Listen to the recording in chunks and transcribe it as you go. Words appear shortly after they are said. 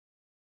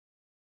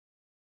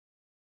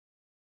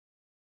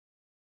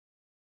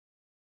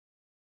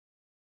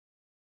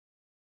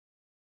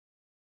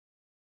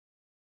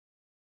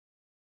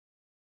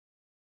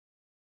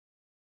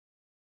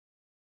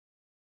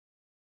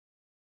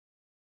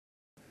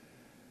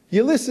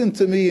You listen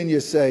to me and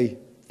you say,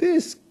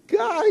 this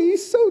guy,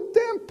 he's so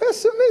damn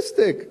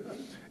pessimistic.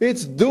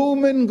 It's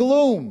doom and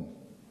gloom.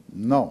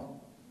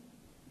 No.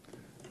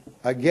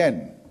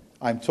 Again,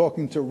 I'm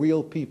talking to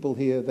real people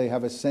here. They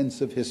have a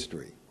sense of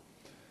history.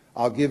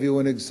 I'll give you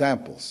an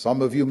example.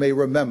 Some of you may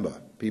remember,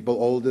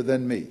 people older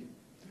than me.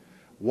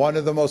 One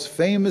of the most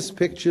famous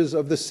pictures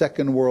of the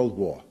Second World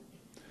War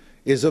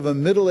is of a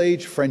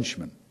middle-aged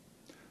Frenchman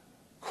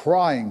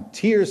crying,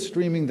 tears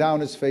streaming down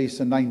his face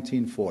in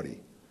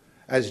 1940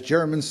 as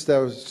German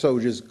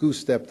soldiers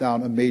goose-stepped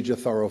down a major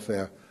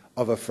thoroughfare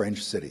of a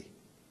French city.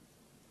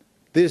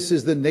 This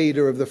is the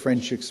nadir of the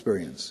French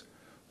experience.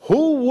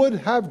 Who would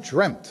have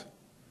dreamt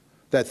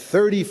that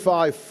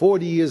 35,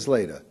 40 years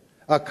later,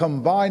 a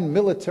combined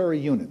military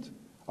unit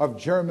of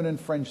German and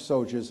French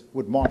soldiers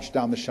would march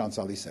down the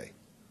Champs-Élysées?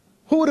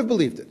 Who would have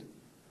believed it?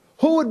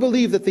 Who would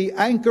believe that the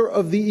anchor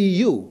of the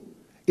EU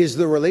is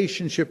the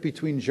relationship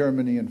between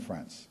Germany and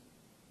France?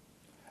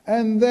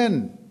 And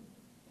then,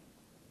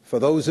 for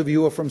those of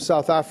you who are from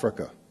South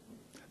Africa,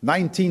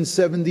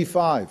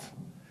 1975,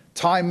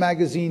 Time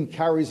magazine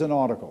carries an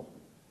article.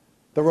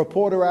 The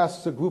reporter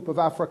asks a group of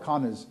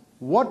Afrikaners,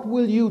 what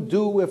will you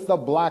do if the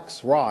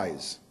blacks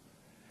rise?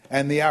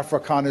 And the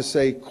Afrikaners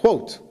say,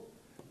 quote,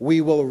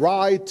 we will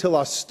ride till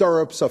our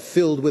stirrups are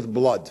filled with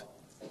blood,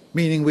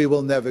 meaning we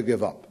will never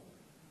give up.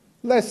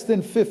 Less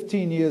than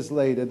 15 years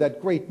later,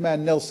 that great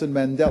man Nelson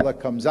Mandela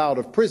comes out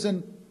of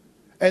prison,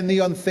 and the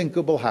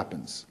unthinkable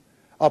happens.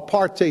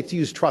 Apartheid, to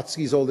use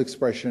Trotsky's old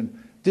expression,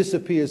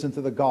 disappears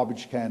into the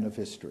garbage can of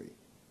history.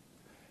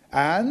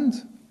 And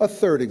a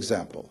third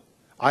example.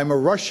 I'm a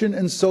Russian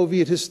and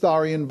Soviet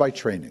historian by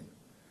training.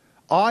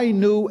 I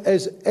knew,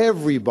 as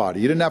everybody,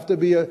 you didn't have to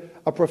be a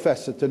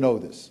professor to know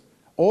this.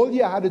 All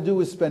you had to do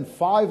was spend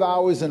 5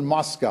 hours in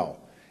Moscow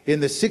in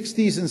the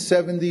 60s and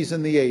 70s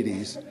and the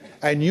 80s,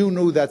 and you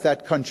knew that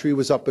that country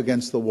was up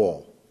against the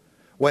wall.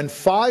 When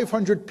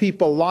 500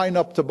 people line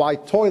up to buy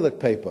toilet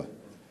paper,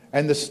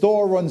 and the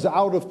store runs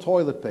out of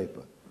toilet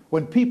paper,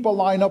 when people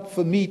line up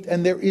for meat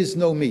and there is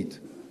no meat,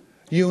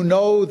 you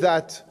know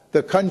that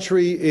the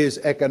country is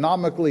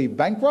economically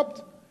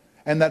bankrupt,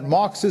 and that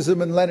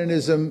Marxism and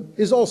Leninism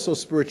is also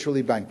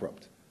spiritually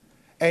bankrupt.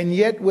 And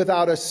yet,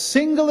 without a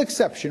single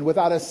exception,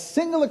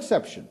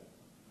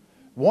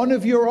 one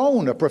of your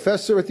own, a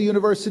professor at the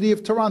University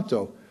of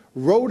Toronto,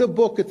 wrote a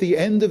book at the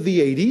end of the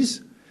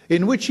 80s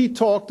in which he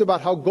talked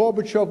about how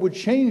Gorbachev would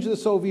change the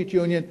Soviet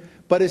Union,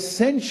 but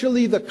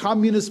essentially the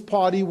Communist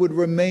Party would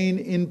remain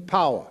in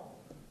power.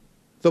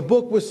 The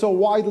book was so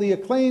widely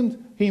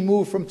acclaimed, he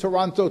moved from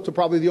Toronto to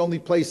probably the only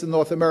place in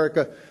North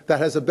America that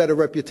has a better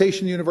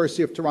reputation, the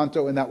University of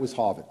Toronto, and that was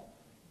Harvard.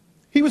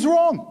 He was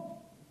wrong.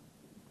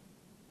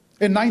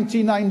 In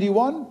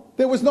 1991,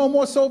 there was no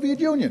more Soviet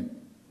Union.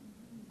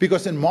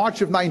 Because in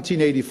March of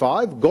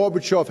 1985,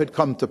 Gorbachev had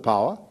come to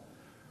power.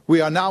 We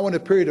are now in a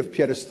period of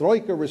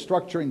perestroika,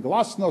 restructuring,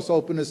 glasnost,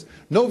 openness,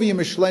 novia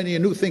myšlenia,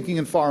 new thinking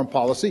in foreign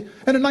policy.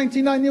 And in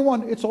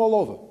 1991, it's all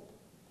over.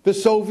 The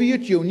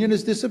Soviet Union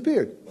has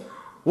disappeared.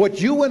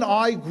 What you and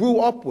I grew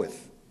up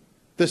with,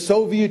 the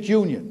Soviet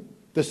Union,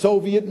 the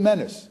Soviet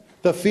menace,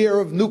 the fear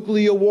of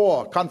nuclear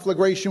war,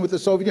 conflagration with the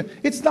Soviet Union,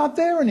 it's not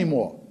there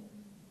anymore.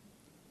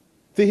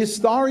 The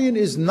historian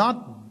is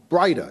not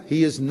brighter,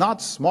 he is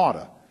not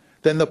smarter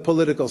than the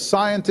political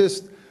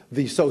scientist,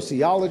 the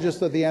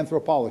sociologist, or the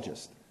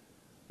anthropologist.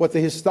 What the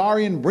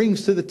historian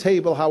brings to the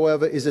table,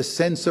 however, is a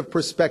sense of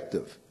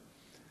perspective.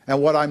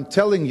 And what I'm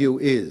telling you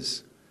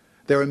is,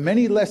 there are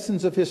many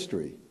lessons of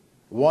history.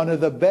 One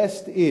of the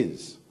best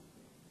is,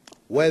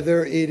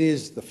 whether it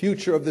is the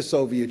future of the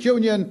Soviet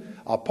Union,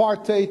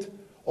 apartheid,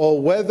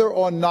 or whether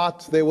or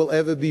not there will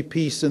ever be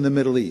peace in the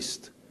Middle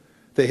East,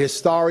 the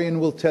historian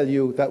will tell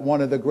you that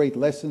one of the great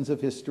lessons of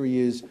history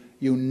is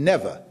you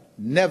never,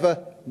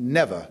 never,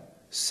 never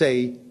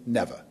say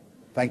never.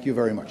 Thank you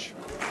very much.